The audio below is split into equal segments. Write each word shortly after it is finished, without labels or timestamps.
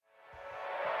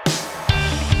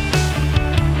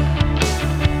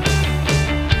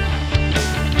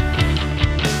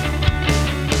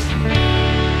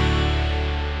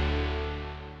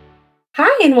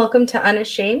and welcome to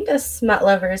Unashamed, a smut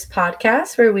lovers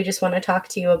podcast where we just want to talk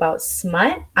to you about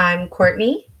smut. I'm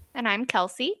Courtney. And I'm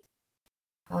Kelsey.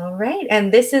 All right,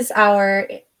 and this is our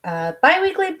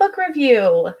bi-weekly book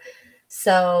review.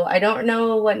 So I don't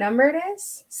know what number it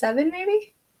is. 7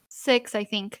 maybe? 6, I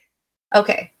think.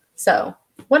 Okay, so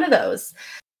one of those.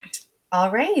 All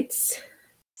right.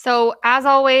 So as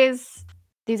always,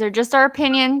 these are just our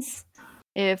opinions.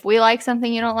 If we like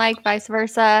something you don't like, vice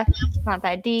versa. It's not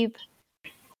that deep.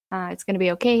 It's going to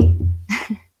be okay.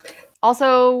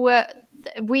 Also,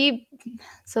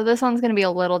 so this one's going to be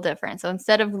a little different. So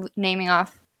instead of naming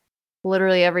off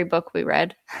literally every book we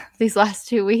read these last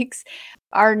 2 weeks,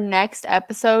 our next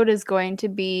episode is going to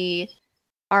be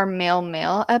our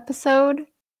male episode.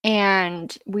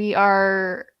 And we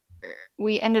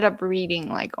ended up reading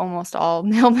like almost all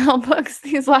male books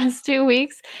these last 2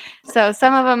 weeks. So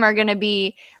some of them are going to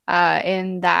be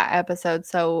in that episode.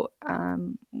 So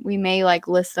we may like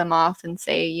list them off and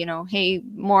say, hey,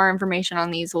 more information on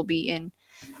these will be in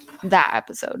that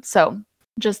episode. So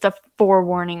just a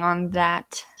forewarning on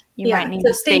that. You might need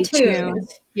to stay tuned.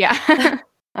 Yeah.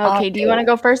 Okay. Do you want to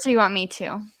go first or do you want me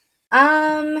to?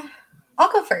 I'll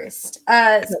go first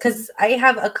because I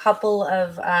have a couple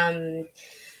of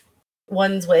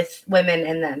ones with women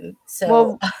in them. So,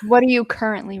 well, what are you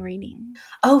currently reading?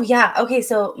 Oh yeah, okay.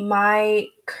 So my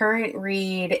current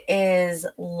read is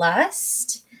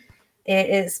Lust. It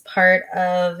is part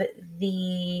of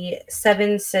the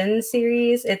Seven Sins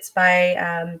series. It's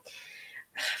by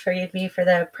forgive me for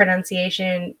the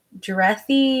pronunciation,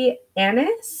 Drethi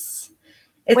Annis.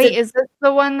 Wait, is this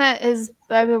the one that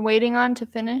I've been waiting on to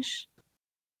finish?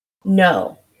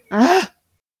 No.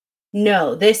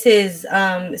 No, this is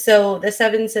so the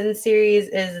Seven Sins series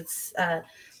is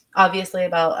obviously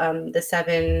about the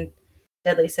 7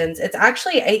 deadly sins. It's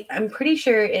actually I'm pretty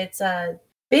sure it's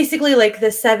basically like the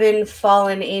 7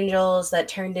 fallen angels that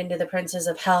turned into the princes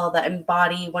of hell that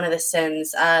embody one of the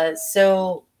sins.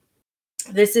 So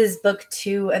this is book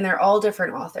 2 and they're all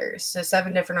different authors. So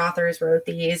 7 different authors wrote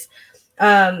these.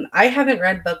 I haven't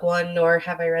read book 1 nor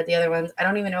have I read the other ones. I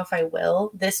don't even know if I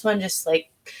will. This one just like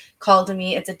called to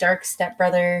me. It's a dark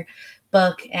stepbrother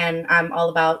book and I'm all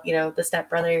about, the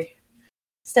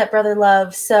stepbrother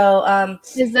love. So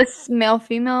is this male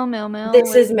male?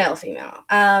 This is male female.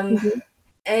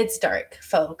 It's dark,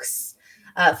 folks.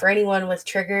 For anyone with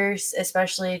triggers,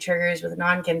 especially triggers with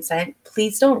non-consent,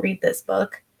 please don't read this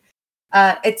book.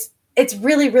 It's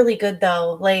really, really good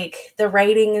though. Like the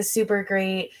writing is super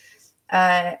great.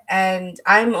 And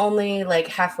I'm only like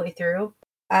halfway through.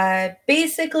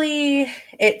 Basically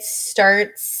it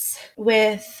starts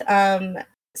with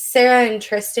Sarah and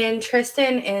Tristan.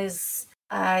 Tristan is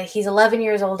he's 11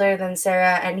 years older than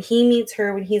Sarah, and he meets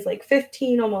her when he's like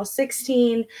 15, almost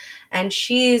 16, and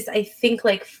she's, I think,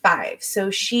 like 5.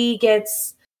 So she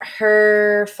gets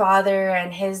her father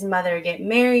and his mother get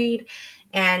married,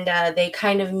 and they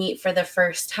kind of meet for the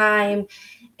first time,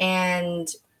 and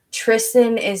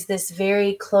Tristan is this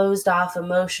very closed off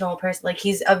emotional person. Like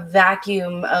he's a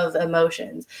vacuum of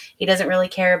emotions. He doesn't really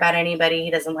care about anybody.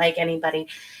 He doesn't like anybody.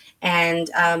 And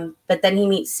but then he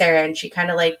meets Sarah and she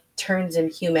kind of like turns him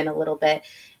human a little bit.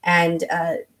 And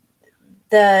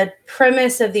the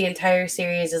premise of the entire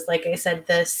series is, like I said,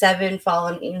 the 7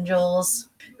 fallen angels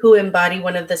who embody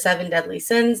one of the 7 deadly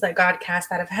sins that God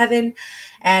cast out of heaven.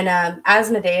 And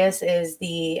Asmodeus is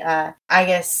the, I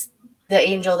guess, the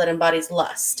angel that embodies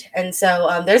lust. And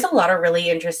so there's a lot of really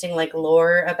interesting like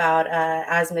lore about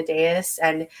Asmodeus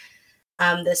and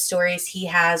the stories he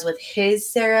has with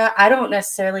his Sarah. I don't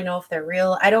necessarily know if they're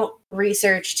real. I don't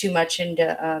research too much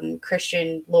into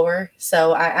Christian lore,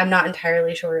 so I'm not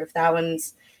entirely sure if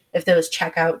if those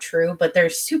check out true, but they're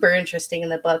super interesting in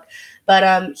the book. But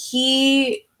after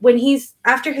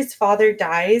his father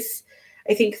dies,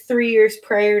 I think 3 years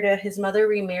prior to his mother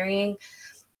remarrying,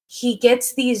 he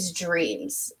gets these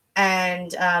dreams,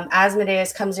 and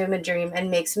Asmodeus comes to him a dream and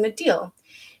makes him a deal.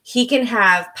 He can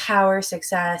have power,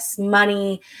 success,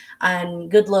 money,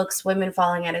 and good looks, women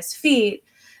falling at his feet,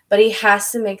 but he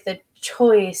has to make the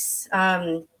choice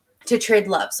to trade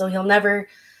love. So he'll never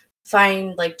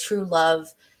find like true love.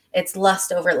 It's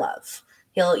lust over love.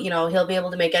 He'll be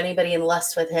able to make anybody in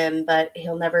lust with him, but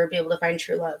he'll never be able to find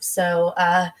true love. So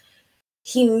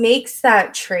he makes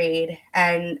that trade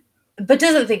but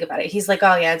doesn't think about it. He's like,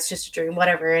 oh yeah, it's just a dream,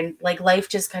 whatever. And like life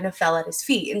just kind of fell at his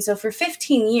feet. And so for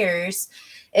 15 years,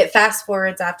 it fast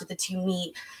forwards after the 2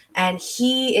 meet, and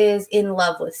he is in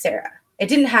love with Sarah. It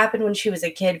didn't happen when she was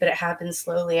a kid, but it happened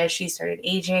slowly as she started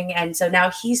aging. And so now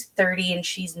he's 30 and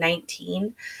she's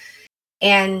 19.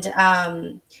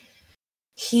 And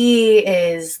he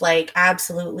is like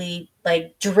absolutely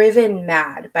like driven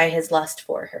mad by his lust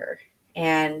for her.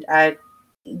 And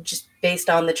just based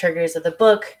on the triggers of the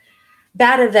book,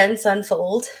 bad events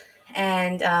unfold.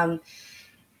 And I'm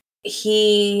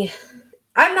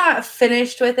not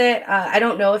finished with it. I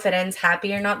don't know if it ends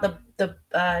happy or not. The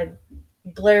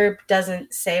blurb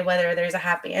doesn't say whether there's a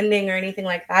happy ending or anything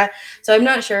like that. So I'm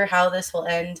not sure how this will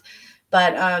end.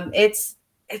 But it's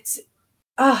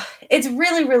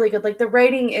really, really good. Like, the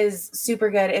writing is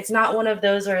super good. It's not one of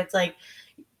those where it's like,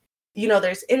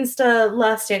 there's insta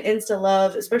lust and insta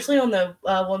love, especially on the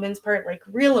woman's part. Like,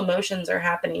 real emotions are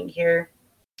happening here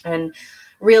and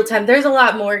real time. There's a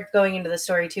lot more going into the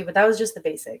story too, but that was just the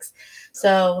basics.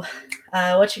 So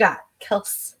what you got,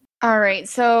 Kels? All right.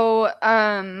 So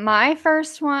my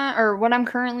first one, or what I'm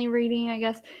currently reading, I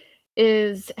guess,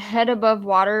 is Head Above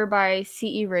Water by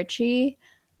C.E. Ritchie.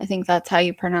 I think that's how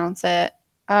you pronounce it.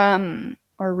 Or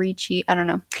Ricci. I don't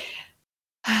know.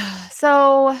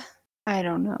 So I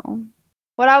don't know.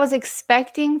 What I was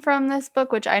expecting from this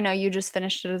book, which I know you just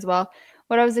finished it as well,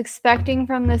 what I was expecting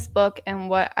from this book and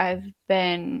what I've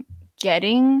been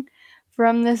getting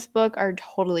from this book are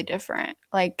totally different.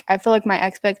 Like, I feel like my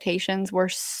expectations were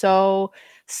so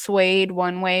swayed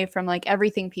one way from like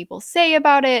everything people say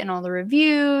about it and all the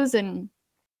reviews and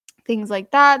things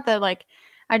like that, that like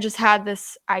I just had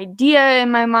this idea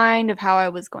in my mind of how I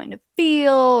was going to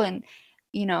feel and,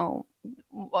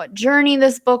 what journey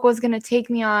this book was going to take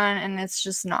me on, and it's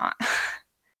just not.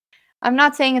 I'm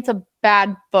not saying it's a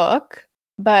bad book,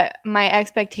 but my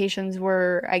expectations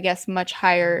were, I guess, much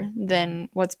higher than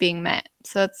what's being met.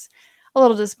 So it's a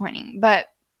little disappointing, but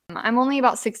I'm only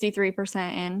about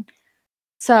 63% in.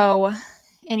 So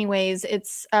anyways,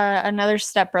 it's another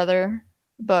stepbrother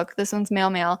book. This one's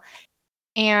male,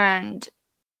 and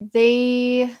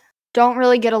they don't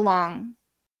really get along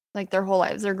like their whole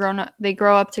lives. They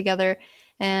grow up together,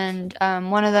 and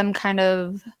one of them kind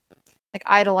of like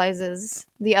idolizes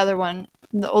the other one.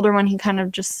 The older one, he kind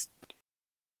of just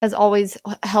has always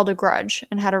held a grudge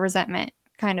and had a resentment,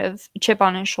 kind of chip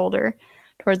on his shoulder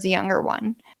towards the younger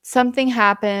one. Something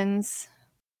happens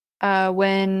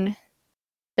when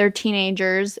they're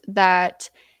teenagers that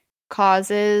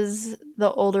causes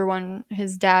the older one,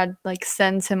 his dad, like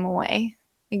sends him away.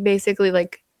 Like, basically,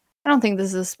 like, I don't think this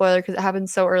is a spoiler because it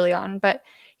happens so early on, but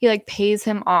he like pays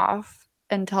him off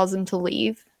and tells him to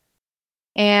leave.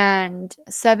 And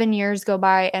 7 years go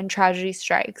by and tragedy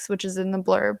strikes, which is in the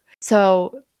blurb.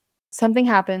 So something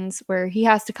happens where he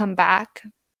has to come back.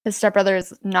 His stepbrother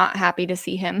is not happy to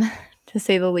see him, to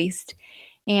say the least.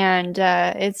 And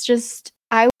it's just,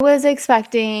 I was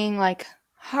expecting like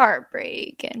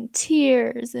heartbreak and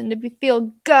tears and to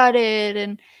feel gutted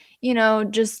and,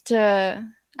 just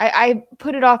I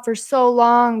put it off for so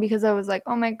long because I was like,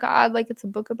 oh my God, like, it's a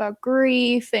book about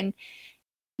grief and,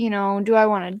 do I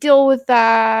want to deal with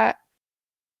that?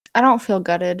 I don't feel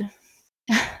gutted.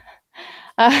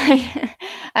 I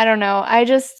don't know.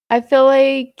 I feel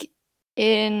like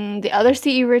in the other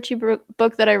C.E. Ritchie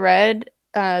book that I read,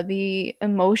 the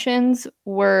emotions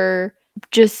were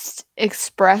just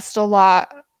expressed a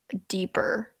lot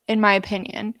deeper, in my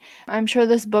opinion. I'm sure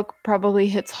this book probably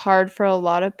hits hard for a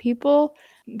lot of people,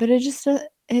 but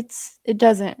it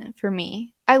doesn't for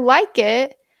me. I like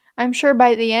it. I'm sure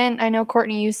by the end, I know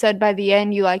Courtney, you said by the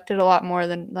end you liked it a lot more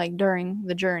than like during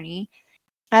the journey.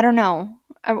 I don't know.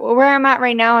 Where I'm at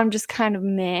right now, I'm just kind of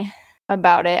meh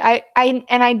about it.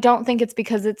 I don't think it's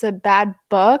because it's a bad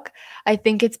book. I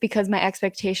think it's because my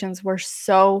expectations were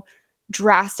so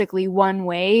drastically one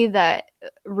way that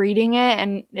reading it,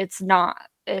 and it's not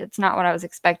what I was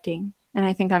expecting. And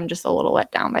I think I'm just a little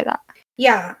let down by that.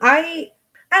 Yeah, I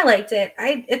liked it.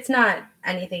 It's not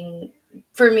anything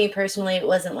for me personally. It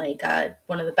wasn't like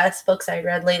one of the best books I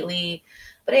read lately,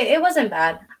 but it wasn't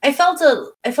bad. I felt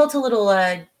a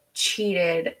little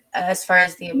cheated as far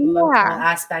as the emotional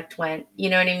aspect went. You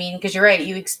know what I mean? Because you're right.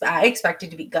 I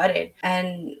expected to be gutted,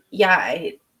 and yeah,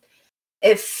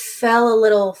 it fell a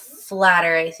little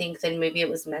flatter, I think, than maybe it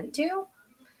was meant to.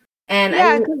 And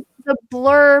yeah, the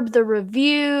blurb, the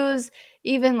reviews,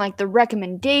 even like the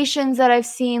recommendations that I've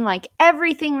seen, like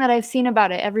everything that I've seen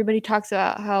about it, everybody talks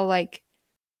about how like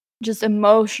just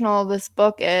emotional this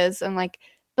book is, and like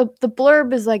the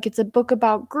blurb is like it's a book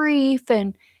about grief,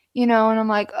 and and I'm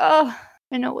like, oh,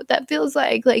 I know what that feels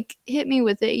like hit me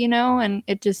with it, and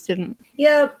it just didn't.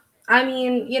 Yep. I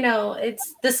mean,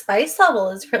 it's the spice level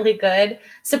is really good.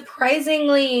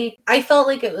 Surprisingly, I felt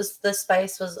like the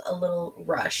spice was a little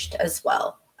rushed as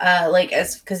well.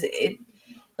 Because it,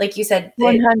 like you said,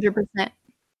 100%.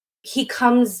 He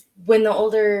comes when the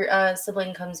older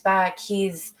sibling comes back.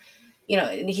 He's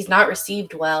not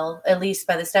received well, at least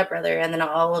by the stepbrother, and then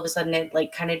all of a sudden it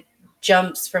like kind of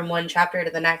jumps from one chapter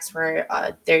to the next where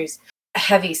there's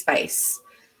heavy spice.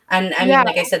 And I mean,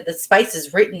 like I said, the spice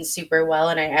is written super well,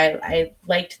 and I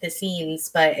liked the scenes,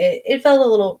 but it felt a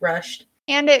little rushed.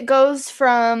 And it goes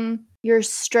from your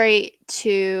straight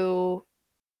to,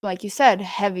 like you said,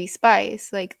 heavy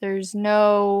spice. Like there's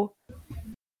no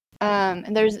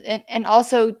and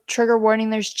also trigger warning,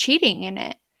 there's cheating in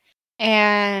it.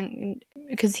 And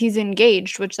because he's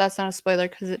engaged, which that's not a spoiler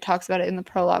because it talks about it in the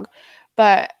prologue,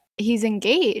 but he's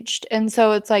engaged. And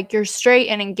so it's like you're straight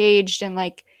and engaged, and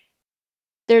like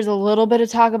there's a little bit of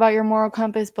talk about your moral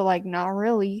compass, but like not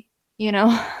really, you know.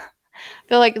 I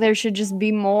feel like there should just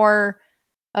be more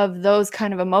of those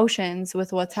kind of emotions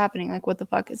with what's happening, like what the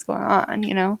fuck is going on,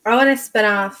 you know. I want to spin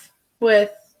off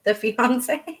with the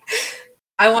fiance.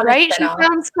 I want right? to spin off. She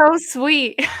sounds so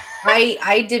sweet.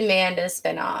 I demand a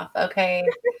spinoff. Okay.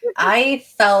 I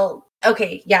felt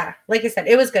okay. Yeah. Like I said,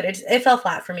 it was good. It fell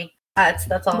flat for me. That's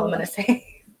all I'm going to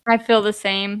say. I feel the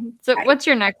same. So what's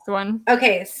your next one?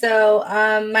 Okay. So,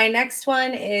 my next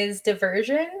one is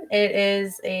Diversion. It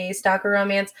is a stalker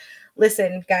romance.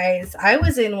 Listen, guys, I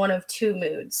was in one of two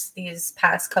moods these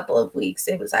past couple of weeks.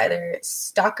 It was either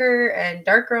stalker and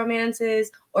dark romances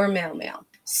or male.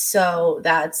 So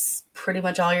that's pretty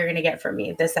much all you're going to get from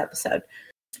me this episode.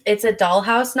 It's a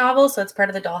Dollhouse novel, so it's part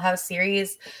of the Dollhouse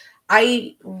series.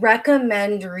 I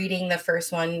recommend reading the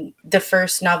first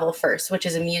novel first, which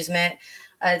is Amusement.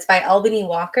 It's by Albany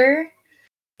Walker,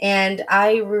 and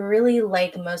I really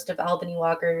like most of Albany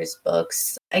Walker's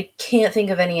books. I can't think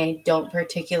of any I don't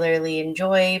particularly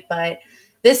enjoy, but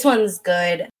this one's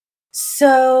good.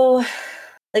 So,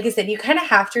 like I said, you kind of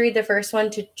have to read the first one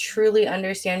to truly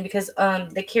understand, because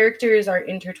the characters are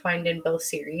intertwined in both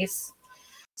series.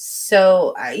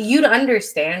 So you'd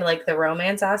understand like the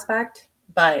romance aspect,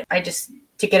 but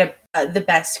to get the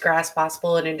best grasp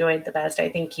possible and enjoy it the best, I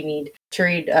think you need to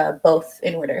read both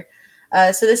in order.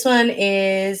 So this one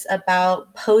is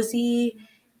about Posey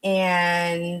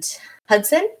and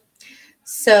Hudson.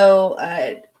 So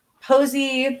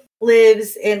Posey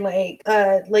lives in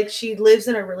she lives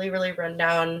in a really, really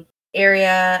rundown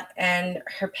area, and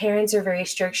her parents are very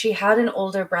strict. She had an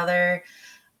older brother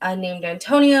named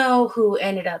Antonio, who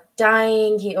ended up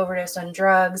dying. He overdosed on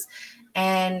drugs.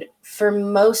 And for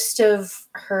most of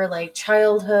her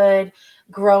childhood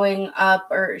growing up,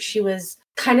 or she was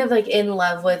kind of in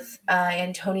love with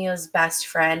Antonio's best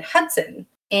friend, Hudson.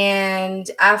 And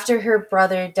after her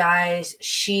brother dies,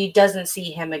 she doesn't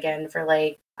see him again for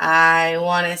I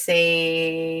want to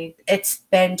say it's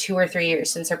been 2 or 3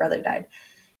 years since her brother died.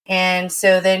 And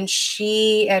so then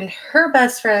she and her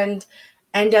best friend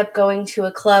end up going to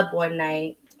a club one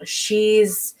night.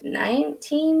 She's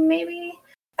 19, maybe.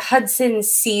 Hudson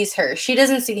sees her. She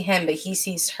doesn't see him, but he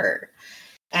sees her.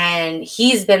 And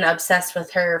he's been obsessed with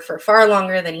her for far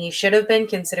longer than he should have been,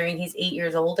 considering he's 8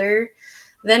 years older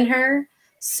than her.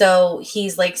 So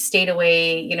he's stayed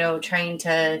away, trying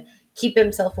to keep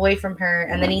himself away from her.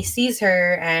 And then he sees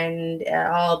her, and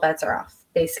all bets are off,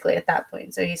 basically, at that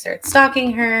point. So he starts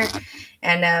stalking her.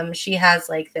 And she has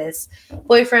this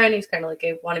boyfriend who's kind of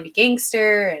a wannabe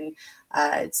gangster. And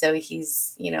so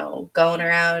he's, going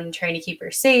around trying to keep her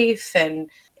safe.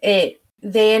 And they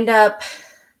end up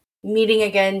meeting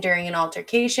again during an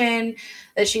altercation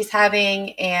that she's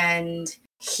having. And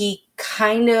he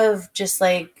kind of just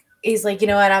he's you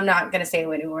know what, I'm not going to stay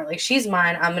away anymore. She's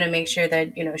mine. I'm going to make sure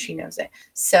that, she knows it.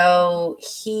 So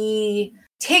he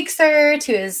takes her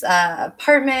to his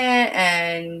apartment,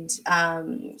 and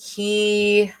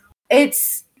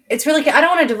it's really, I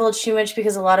don't want to divulge too much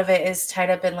because a lot of it is tied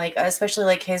up in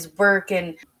especially his work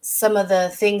and some of the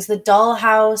things. The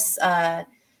Dollhouse,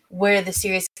 where the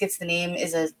series gets the name,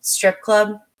 is a strip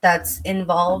club that's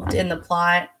involved in the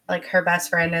plot. Her best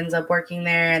friend ends up working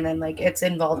there, and then it's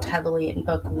involved heavily in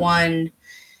book 1.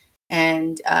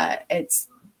 And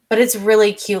but it's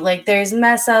really cute. There's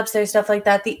mess ups, there's stuff like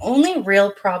that. The only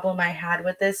real problem I had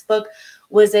with this book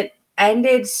was it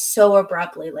ended so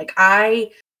abruptly.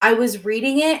 I was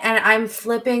reading it and I'm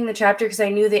flipping the chapter because I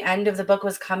knew the end of the book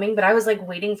was coming, but I was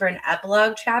waiting for an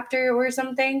epilogue chapter or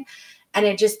something. And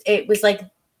it was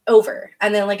over.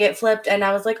 And then it flipped, and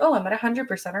I was oh, I'm at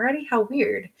 100% already. How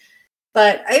weird.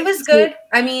 But it was good.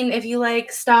 I mean, if you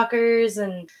like stalkers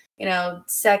and,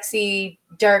 sexy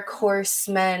dark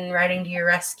horsemen riding to your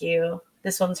rescue,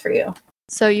 this one's for you.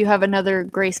 So you have another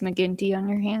Grace McGinty on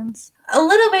your hands? A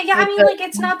little bit, yeah. I mean,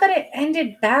 it's not that it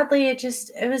ended badly. It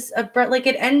was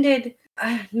it ended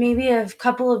maybe a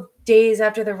couple of days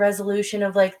after the resolution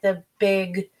of the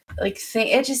big thing.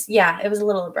 It just, yeah, it was a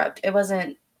little abrupt. It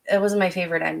wasn't it wasn't my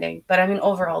favorite ending. But I mean,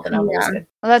 overall, the novel was good.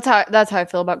 Well, that's how I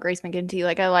feel about Grace McGinty.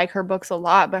 Like, I like her books a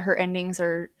lot, but her endings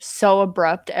are so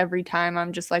abrupt every time.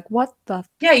 I'm just like, what the?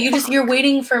 Yeah, you're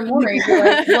waiting for more. You're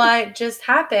like, what just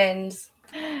happened?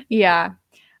 Yeah.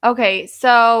 Okay,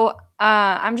 so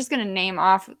I'm just gonna name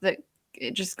off the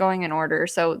just going in order.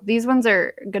 So these ones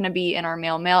are gonna be in our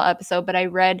mail episode, but I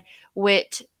read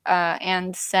Wit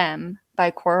and Sem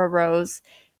by Cora Rose,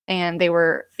 and they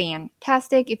were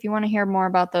fantastic. If you want to hear more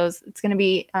about those, it's gonna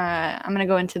be I'm gonna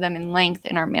go into them in length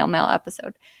in our mail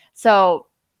episode. So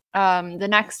the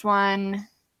next one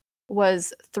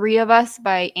was Three of Us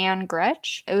by Anne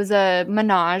Gretsch. It was a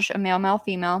menage, a male,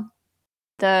 female.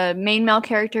 The main male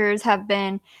characters have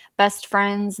been best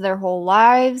friends their whole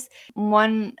lives.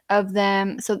 One of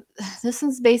them, so this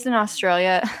one's based in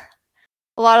Australia.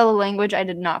 A lot of the language I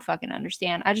did not fucking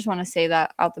understand. I just want to say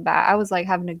that out the bat. I was like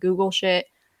having to Google shit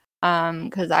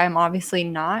because I'm obviously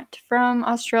not from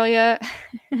Australia.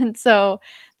 And so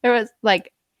there was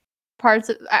like parts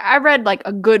of, I read like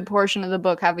a good portion of the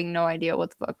book having no idea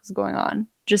what the fuck was going on,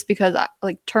 just because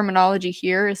like terminology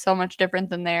here is so much different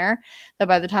than there that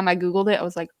by the time I Googled it, I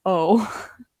was like,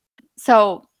 oh.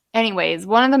 So anyways,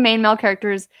 one of the main male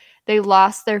characters, they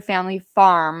lost their family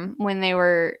farm when they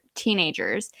were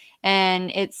teenagers,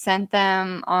 and it sent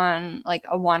them on like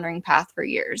a wandering path for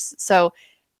years. So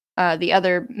the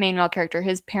other main male character,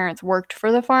 his parents worked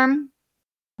for the farm,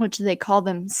 which they call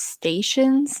them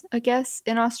stations, I guess,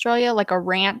 in Australia. Like a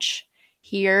ranch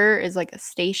here is like a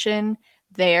station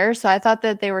there. So I thought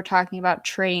that they were talking about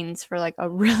trains for like a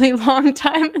really long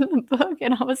time in the book,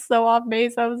 and I was so off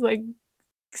base. I was like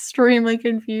extremely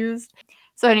confused.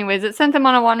 So anyways, it sent them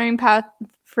on a wandering path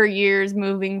for years,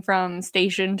 moving from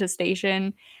station to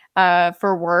station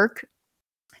for work.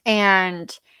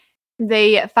 And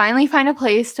they finally find a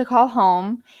place to call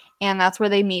home, and that's where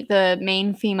they meet the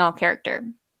main female character.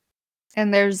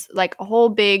 And there's like a whole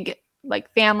big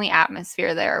like family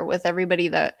atmosphere there with everybody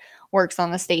that works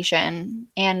on the station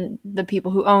and the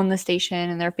people who own the station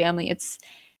and their family.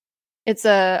 It's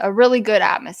a really good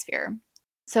atmosphere.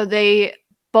 So they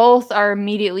both are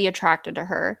immediately attracted to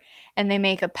her, and they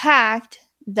make a pact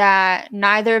that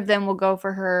neither of them will go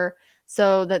for her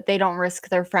so that they don't risk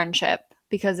their friendship,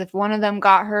 because if one of them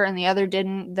got her and the other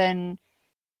didn't, then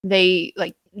they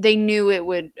knew it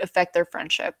would affect their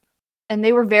friendship. And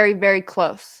they were very, very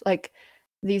close. Like,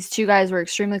 these two guys were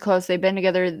extremely close. They've been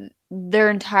together their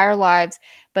entire lives,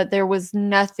 but there was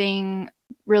nothing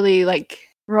really like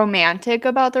romantic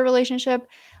about their relationship.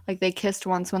 Like, they kissed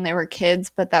once when they were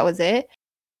kids, but that was it.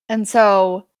 And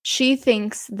so she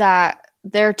thinks that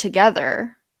they're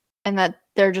together and that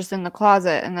they're just in the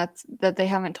closet, and that they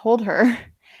haven't told her.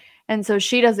 And so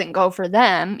she doesn't go for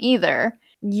them either.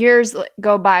 Years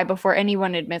go by before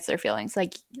anyone admits their feelings,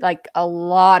 like a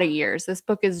lot of years. This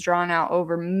book is drawn out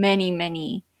over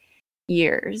many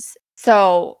years.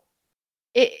 So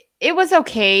it was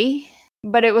okay,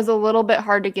 but it was a little bit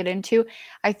hard to get into.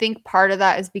 I think part of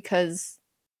that is because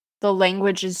the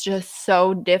language is just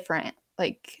so different.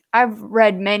 Like, I've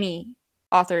read many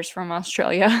authors from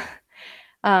Australia,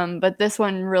 but this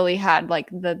one really had like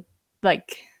the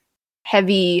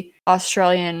heavy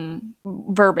Australian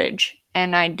verbiage,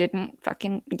 and I didn't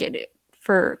fucking get it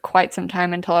for quite some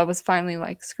time until I was finally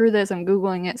like, screw this, I'm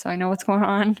Googling it so I know what's going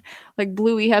on. Like,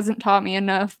 Bluey hasn't taught me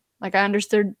enough. Like, I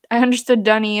understood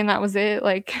Dunny, and that was it.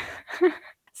 Like,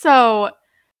 so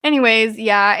anyways,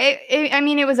 yeah,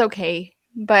 it was okay,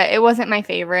 but it wasn't my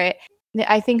favorite.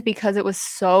 I think because it was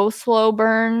so slow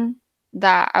burn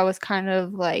that I was kind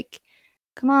of like,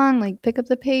 come on, like, pick up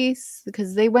the pace,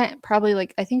 because they went probably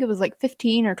like, I think it was like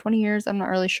 15 or 20 years, I'm not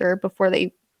really sure, before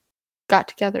they got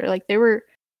together. Like, they were,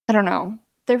 I don't know,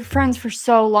 they were friends for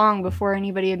so long before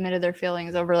anybody admitted their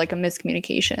feelings over like a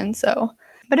miscommunication. So,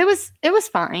 but it was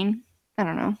fine. I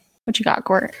don't know. What you got,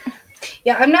 Court?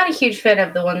 Yeah, I'm not a huge fan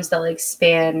of the ones that like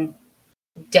span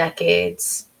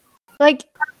decades. Like,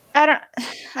 I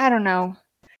don't know.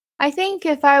 I think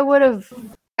if I would have,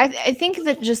 I think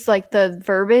that just like the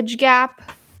verbiage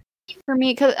gap for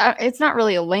me, because it's not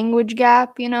really a language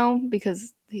gap,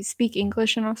 because they speak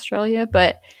English in Australia,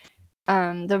 but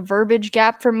the verbiage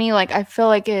gap for me, like, I feel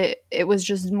like it was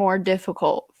just more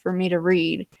difficult for me to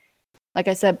read. Like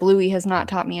I said, Bluey has not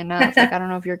taught me enough. Like, I don't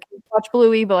know if your kids watch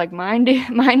Bluey, but like mine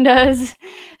does.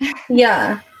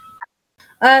 Yeah.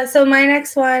 So my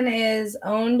next one is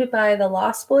Owned by the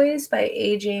Lost Boys by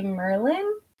A.J.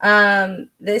 Merlin.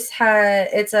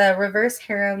 It's a reverse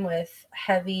harem with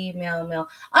heavy male.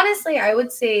 Honestly, I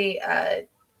would say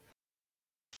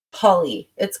poly.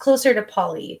 It's closer to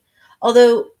poly.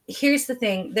 Although, here's the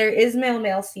thing. There is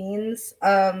male scenes,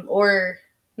 or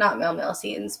not male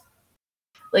scenes.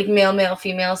 like male,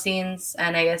 female scenes,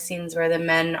 and I guess scenes where the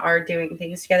men are doing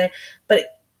things together.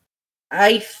 But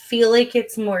I feel like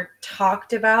it's more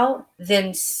talked about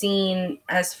than seen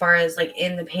as far as like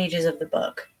in the pages of the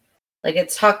book. Like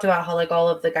it's talked about how like all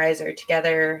of the guys are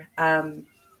together,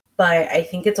 but I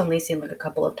think it's only seen like a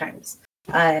couple of times,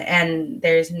 and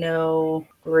there's no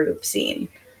group scene,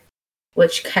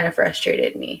 which kind of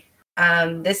frustrated me.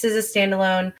 This is a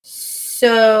standalone,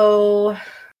 so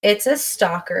it's a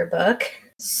stalker book,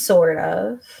 sort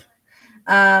of.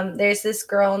 There's this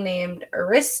girl named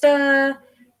Arista.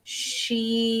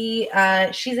 She's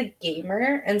a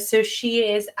gamer, and so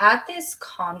she is at this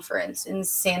conference in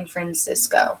San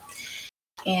Francisco,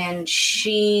 and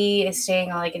she is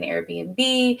staying on like an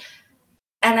Airbnb.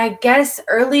 And I guess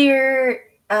earlier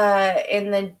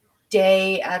in the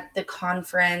day at the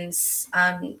conference,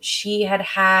 she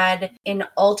had an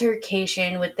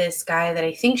altercation with this guy that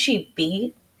I think she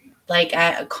beat, like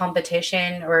at a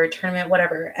competition or a tournament,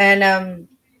 whatever. And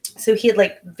so he had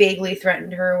like vaguely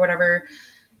threatened her or whatever.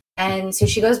 And so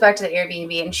she goes back to the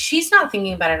Airbnb, and she's not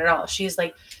thinking about it at all. She's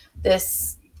like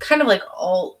this kind of like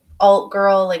alt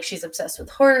girl, like she's obsessed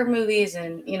with horror movies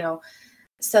and, you know,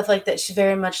 stuff like that. She's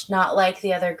very much not like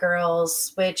the other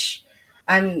girls, which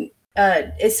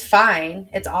is fine.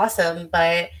 It's awesome.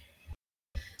 But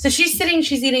so she's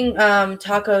eating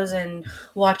tacos and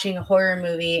watching a horror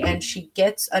movie, and she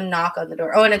gets a knock on the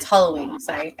door. Oh, and it's Halloween.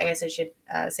 Sorry, I guess I should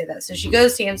say that. So she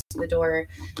goes to answer the door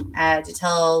to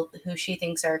tell who she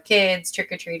thinks are kids,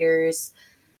 trick-or-treaters,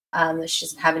 that she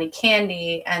doesn't have any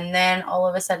candy. And then all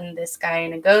of a sudden, this guy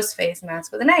in a ghost face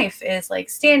mask with a knife is like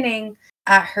standing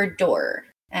at her door,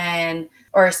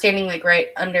 or standing like right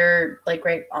under, like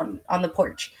right on the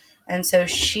porch. And so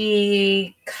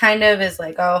she kind of is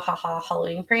like, oh, haha,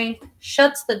 Halloween prank,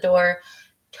 shuts the door,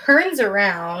 turns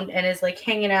around and is like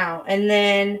hanging out. And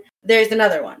then there's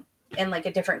another one in like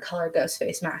a different color ghost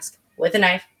face mask with a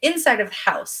knife inside of the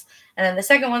house. And then the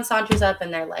second one saunters up,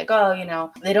 and they're like, oh, you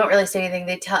know, they don't really say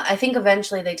anything. I think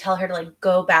eventually they tell her to like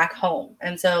go back home.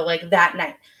 And so like that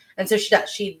night. And so she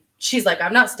does. She's like,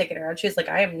 I'm not sticking around. She's like,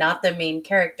 I am not the main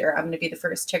character. I'm going to be the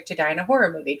first chick to die in a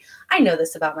horror movie. I know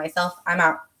this about myself. I'm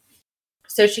out.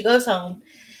 So she goes home,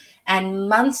 and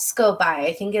months go by.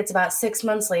 I think it's about 6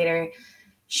 months later.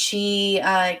 She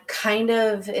kind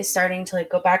of is starting to like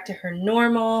go back to her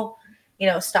normal, you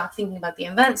know, stop thinking about the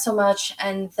event so much,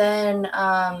 and then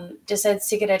decides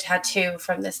to get a tattoo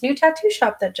from this new tattoo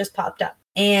shop that just popped up.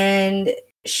 And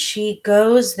she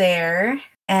goes there,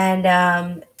 and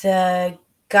the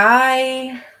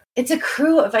guy, it's a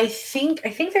crew of, I think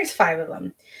there's 5 of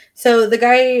them. So the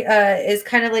guy is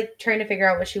kind of like trying to figure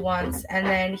out what she wants, and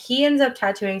then he ends up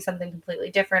tattooing something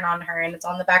completely different on her, and it's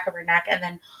on the back of her neck. And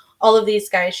then all of these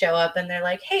guys show up, and they're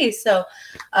like, hey, so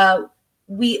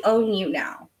we own you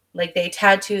now. Like they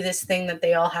tattoo this thing that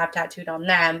they all have tattooed on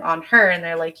them on her, and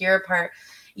they're like,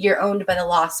 you're owned by the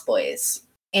Lost Boys.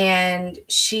 And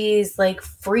she's like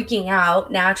freaking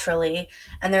out naturally,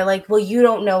 and they're like, well, you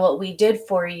don't know what we did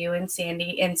for you in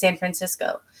San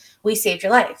Francisco. We saved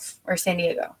your life, or San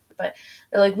Diego. But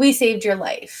they're like, we saved your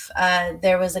life.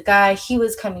 There was a guy, he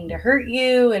was coming to hurt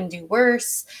you and do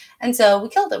worse. And so we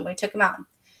killed him. We took him out.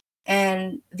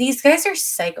 And these guys are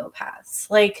psychopaths.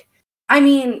 Like, I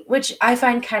mean, which I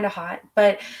find kind of hot,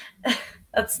 but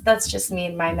that's just me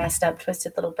and my messed up,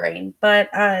 twisted little brain.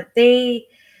 But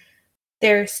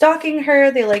they're stalking her.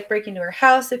 They like break into her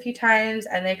house a few times.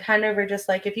 And they kind of are just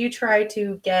like, if you try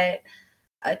to get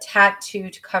a tattoo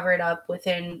to cover it up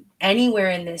within anywhere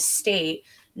in this state,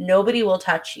 nobody will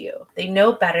touch you. They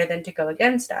know better than to go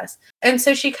against us. And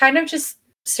so she kind of just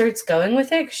starts going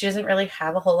with it because she doesn't really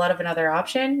have a whole lot of another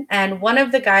option. And one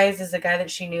of the guys is a guy that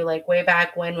she knew like way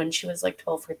back when she was like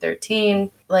 12 or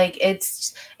 13. Like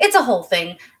it's a whole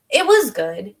thing. It was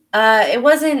good. It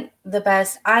wasn't the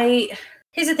best.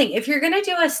 Here's the thing. If you're going to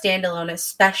do a standalone,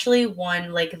 especially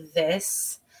one like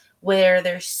this, where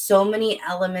there's so many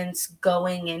elements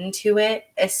going into it,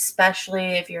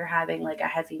 especially if you're having like a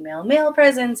heavy male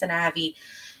presence and a heavy,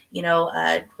 you know,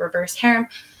 reverse harem,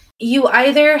 you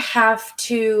either have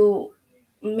to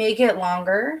make it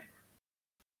longer,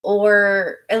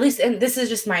 or at least, and this is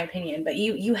just my opinion, but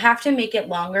you have to make it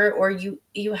longer, or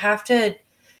you have to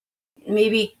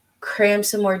maybe cram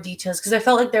some more details, because I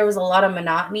felt like there was a lot of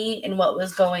monotony in what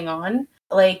was going on.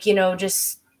 Like, you know,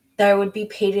 just there would be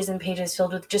pages and pages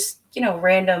filled with just, you know,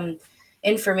 random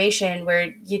information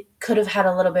where you could have had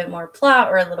a little bit more plot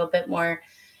or a little bit more,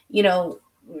 you know,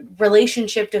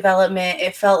 relationship development.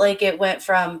 It felt like it went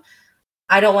from,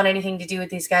 I don't want anything to do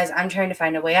with these guys, I'm trying to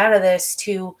find a way out of this,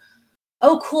 to,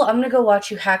 oh, cool, I'm going to go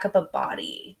watch you hack up a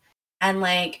body and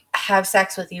like have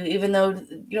sex with you, even though,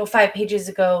 5 pages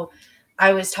ago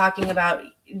I was talking about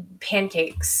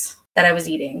pancakes that I was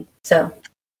eating. So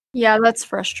yeah, that's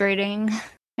frustrating.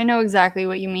 I know exactly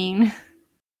what you mean.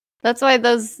 That's why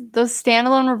those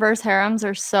standalone reverse harems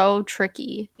are so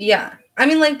tricky. Yeah. I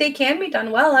mean, like, they can be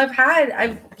done well.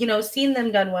 I've seen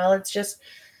them done well. It's just,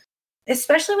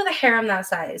 especially with a harem that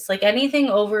size, like anything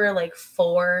over like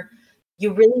 4,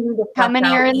 you really need to How flesh many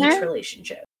are out in each there?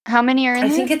 relationship. How many are in I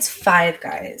there? think it's 5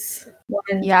 guys.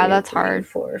 1, Yeah, 2, that's 3, hard.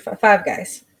 4, 5, 5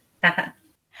 guys.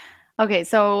 Okay,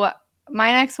 so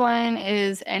my next one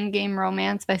is Endgame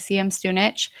Romance by C.M.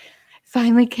 Stunich.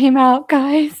 Finally came out,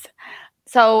 guys.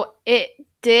 So it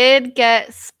did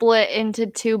get split into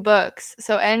 2 books.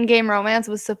 So Endgame Romance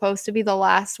was supposed to be the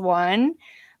last one,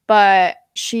 but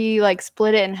she like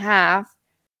split it in half,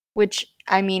 which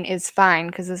I mean is fine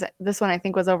because this one I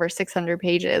think was over 600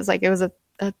 pages. Like it was a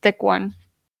thick one.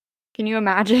 Can you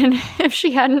imagine if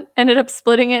she hadn't ended up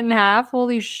splitting it in half?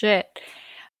 Holy shit.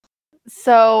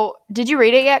 So did you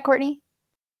read it yet, Courtney?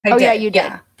 I did. Yeah, you did.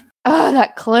 Yeah. Oh,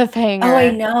 that cliffhanger. Oh,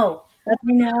 I know. I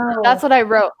know. That's what I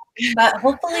wrote. But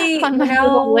hopefully, On my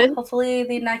little list. hopefully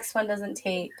the next one doesn't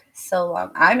take so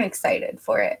long. I'm excited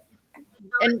for it.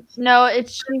 And no,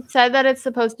 she said that it's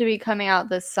supposed to be coming out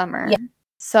this summer. Yeah.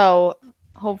 So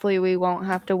hopefully we won't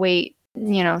have to wait,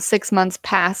 6 months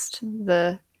past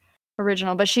the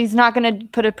original. But she's not going to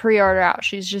put a pre-order out.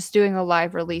 She's just doing a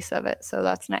live release of it. So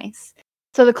that's nice.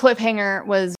 So the cliffhanger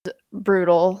was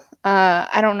brutal.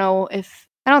 I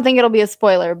don't think it'll be a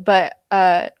spoiler, but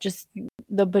just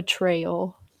the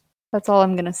betrayal. That's all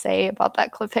I'm going to say about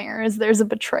that cliffhanger is there's a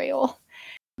betrayal.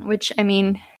 Which, I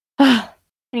mean,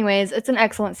 anyways, it's an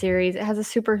excellent series. It has a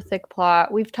super thick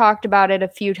plot. We've talked about it a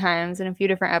few times in a few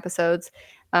different episodes.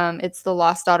 It's the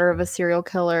Lost Daughter of a Serial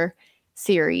Killer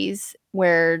series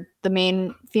where the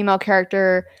main female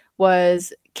character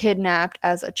was kidnapped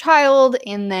as a child,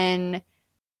 and then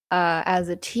as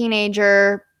a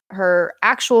teenager, her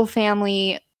actual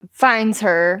family finds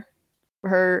her.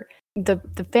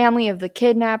 The family of the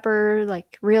kidnapper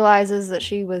like realizes that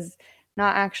she was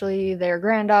not actually their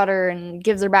granddaughter and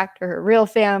gives her back to her real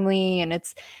family, and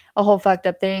it's a whole fucked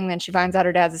up thing. Then she finds out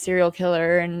her dad's a serial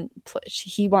killer and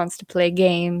he wants to play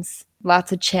games,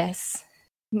 lots of chess.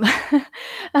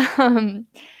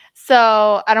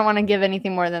 So I don't want to give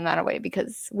anything more than that away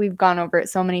because we've gone over it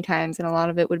so many times and a lot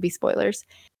of it would be spoilers.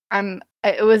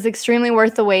 It was extremely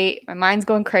worth the wait. My mind's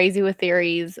going crazy with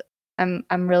theories. I'm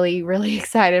really, really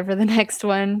excited for the next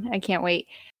one. I can't wait.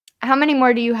 How many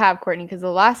more do you have, Courtney? Because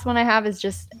the last one I have is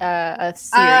just a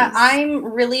series. I'm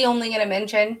really only going to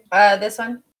mention this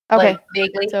one. Okay. Like,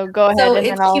 vaguely. So go ahead. So and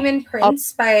it's Human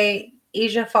Prince by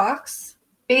Asia Fox.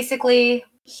 Basically,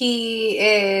 he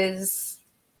is,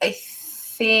 I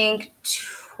think,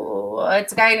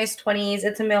 it's a guy in his 20s.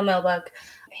 It's a male book.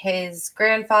 His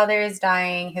grandfather is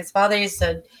dying. His father is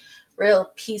a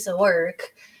real piece of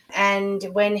work. And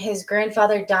when his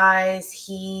grandfather dies,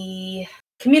 he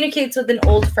communicates with an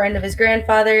old friend of his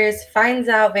grandfather's, finds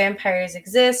out vampires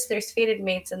exist. There's fated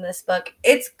mates in this book.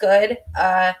 It's good.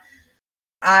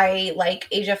 I like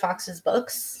Asia Fox's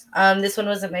books. This one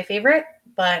wasn't my favorite,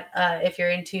 but if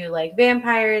you're into like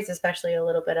vampires, especially a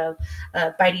little bit of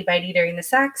bitey during the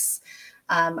sex,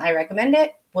 I recommend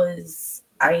it.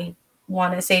 I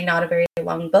want to say, not a very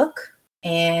long book,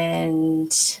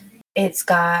 and it's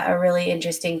got a really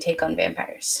interesting take on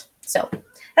vampires. So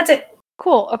that's it.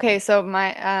 Cool. Okay, so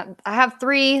I have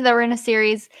 3 that were in a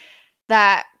series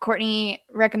that Courtney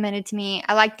recommended to me.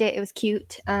 I liked it. It was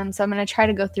cute. So I'm going to try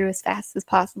to go through as fast as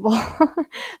possible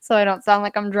so I don't sound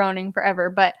like I'm droning forever.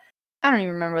 But I don't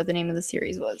even remember what the name of the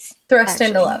series was. Thrust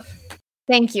into Love.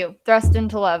 Thank you. Thrust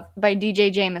into Love by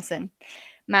DJ Jameson.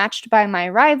 Matched by My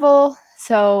Rival.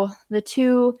 So the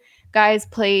 2 guys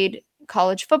played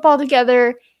college football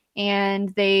together, and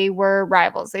they were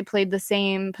rivals. They played the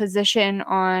same position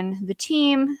on the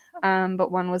team,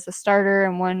 but one was a starter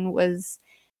and one was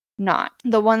not.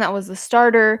 The one that was the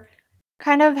starter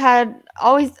kind of had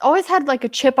always had like a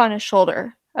chip on his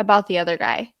shoulder about the other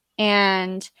guy,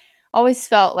 and always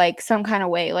felt like some kind of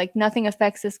way, like nothing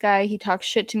affects this guy. He talks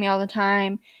shit to me all the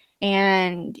time,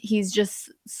 and he's just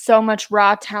so much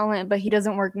raw talent, but he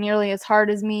doesn't work nearly as hard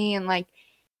as me, and like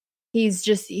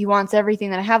he wants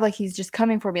everything that I have. Like he's just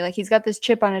coming for me. Like he's got this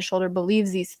chip on his shoulder,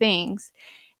 believes these things.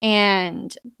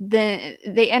 And then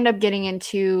they end up getting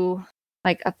into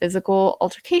like a physical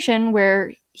altercation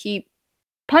where he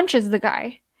punches the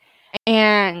guy.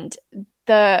 And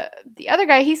the other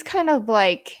guy, he's kind of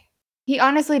like, he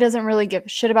honestly doesn't really give a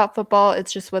shit about football.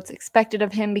 It's just what's expected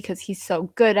of him because he's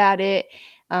so good at it.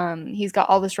 He's got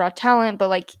all this raw talent, but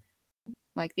like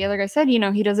like the other guy said,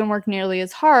 he doesn't work nearly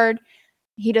as hard.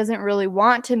 He doesn't really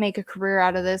want to make a career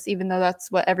out of this, even though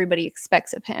that's what everybody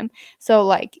expects of him. So,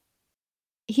 like,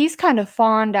 he's kind of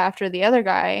fawned after the other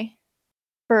guy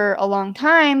for a long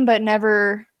time, but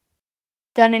never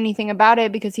done anything about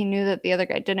it because he knew that the other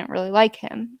guy didn't really like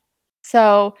him.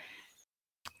 So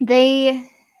they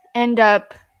end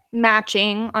up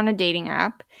matching on a dating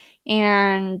app,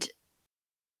 and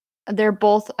they're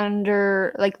both on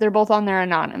there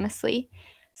anonymously.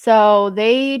 So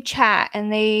they chat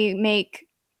and they make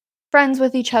friends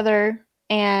with each other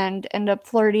and end up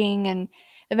flirting, and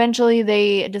eventually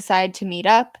they decide to meet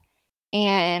up,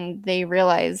 and they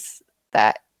realize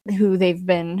that who they've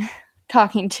been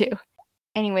talking to.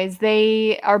 Anyways,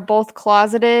 they are both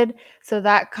closeted, so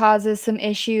that causes some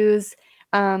issues,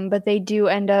 but they do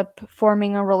end up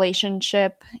forming a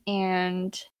relationship,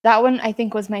 and that one I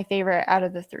think was my favorite out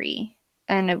of the three,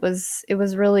 and it was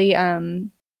really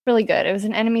really good. It was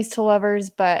an enemies to lovers,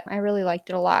 but I really liked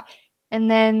it a lot. And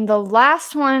then the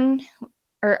last one,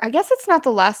 or I guess it's not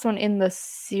the last one in the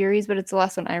series, but it's the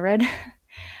last one I read,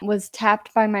 was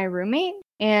Tapped by My Roommate,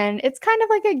 and it's kind of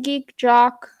like a geek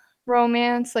jock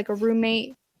romance, like a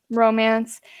roommate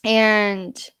romance.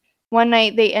 And one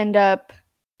night they end up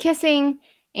kissing,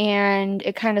 and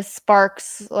it kind of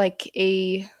sparks like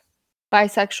a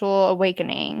bisexual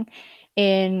awakening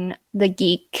in the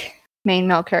geek main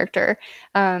male character.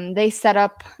 They set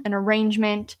up an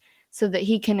arrangement so that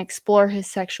he can explore his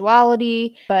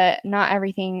sexuality, but not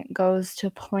everything goes to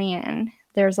plan.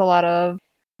 There's a lot of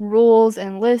rules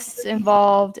and lists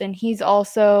involved, and he's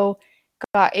also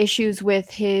got issues with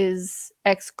his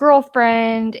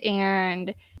ex-girlfriend,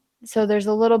 and so there's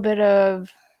a little bit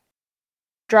of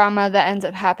drama that ends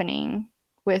up happening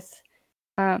with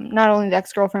not only the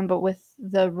ex-girlfriend, but with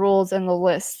the rules and the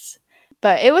lists.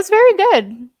 But it was very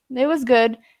good. It was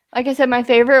good. Like I said, my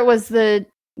favorite was the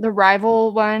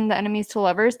rival one, the enemies to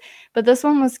lovers, but this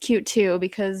one was cute too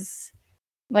because,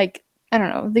 like, I don't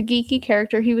know, the geeky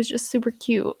character, he was just super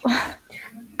cute.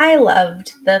 I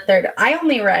loved the third. I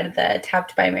only read the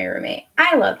Tapped by My Roommate.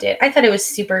 I loved it. I thought it was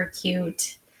super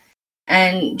cute.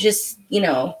 And just,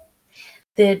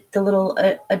 the little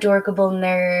adorable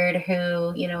nerd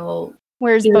who,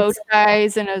 wears bow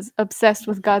ties and is obsessed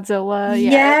with Godzilla.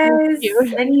 Yes.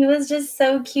 And he was just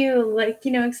so cute, like,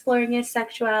 exploring his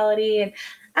sexuality. And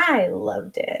I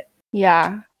loved it.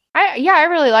 Yeah. I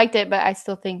really liked it, but I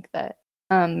still think that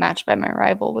Matched by My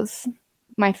Rival was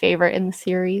my favorite in the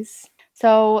series.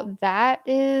 So that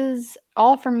is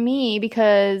all from me,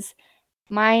 because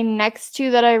my next two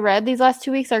that I read these last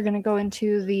 2 weeks are going to go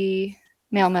into the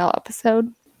male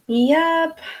episode.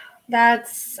 Yep.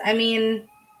 That's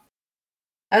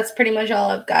pretty much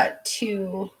all I've got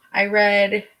too. I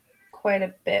read quite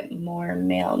a bit more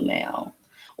male.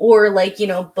 Or like,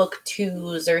 book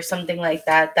twos or something like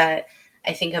that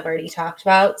I think I've already talked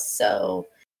about. So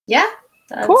yeah,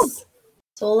 that's cool.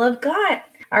 all I've got.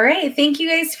 All right. Thank you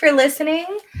guys for listening.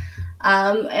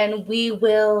 And we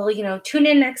will, tune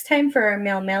in next time for our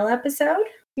male episode.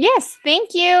 Yes.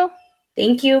 Thank you.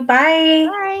 Thank you. Bye.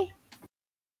 Bye.